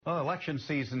Well, election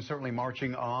season certainly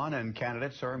marching on, and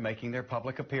candidates are making their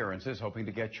public appearances, hoping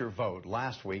to get your vote.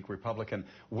 Last week, Republican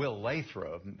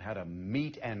Will-lathrop had a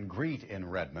meet and greet in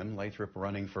Redmond. Lathrop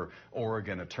running for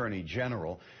Oregon Attorney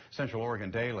General. Central Oregon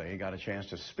Daily got a chance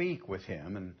to speak with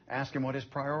him and ask him what his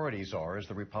priorities are as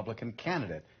the Republican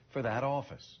candidate for that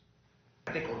office.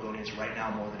 I think Oregonians right now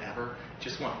more than ever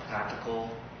just want practical,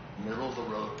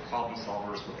 middle-of-the-road problem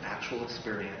solvers with actual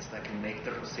experience that can make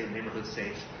their neighborhood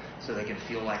safe, so they can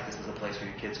feel like this is a place where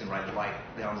your kids can ride the bike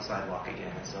down the sidewalk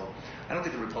again. And so I don't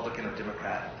think the Republican or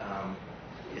Democrat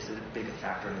is as big a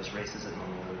factor in this race as it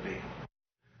normally would be.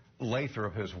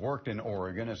 Lathrop has worked in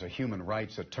Oregon as a human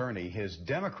rights attorney. His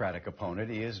Democratic opponent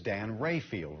is Dan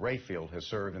Rayfield. Rayfield has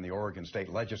served in the Oregon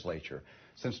state legislature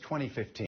since 2015.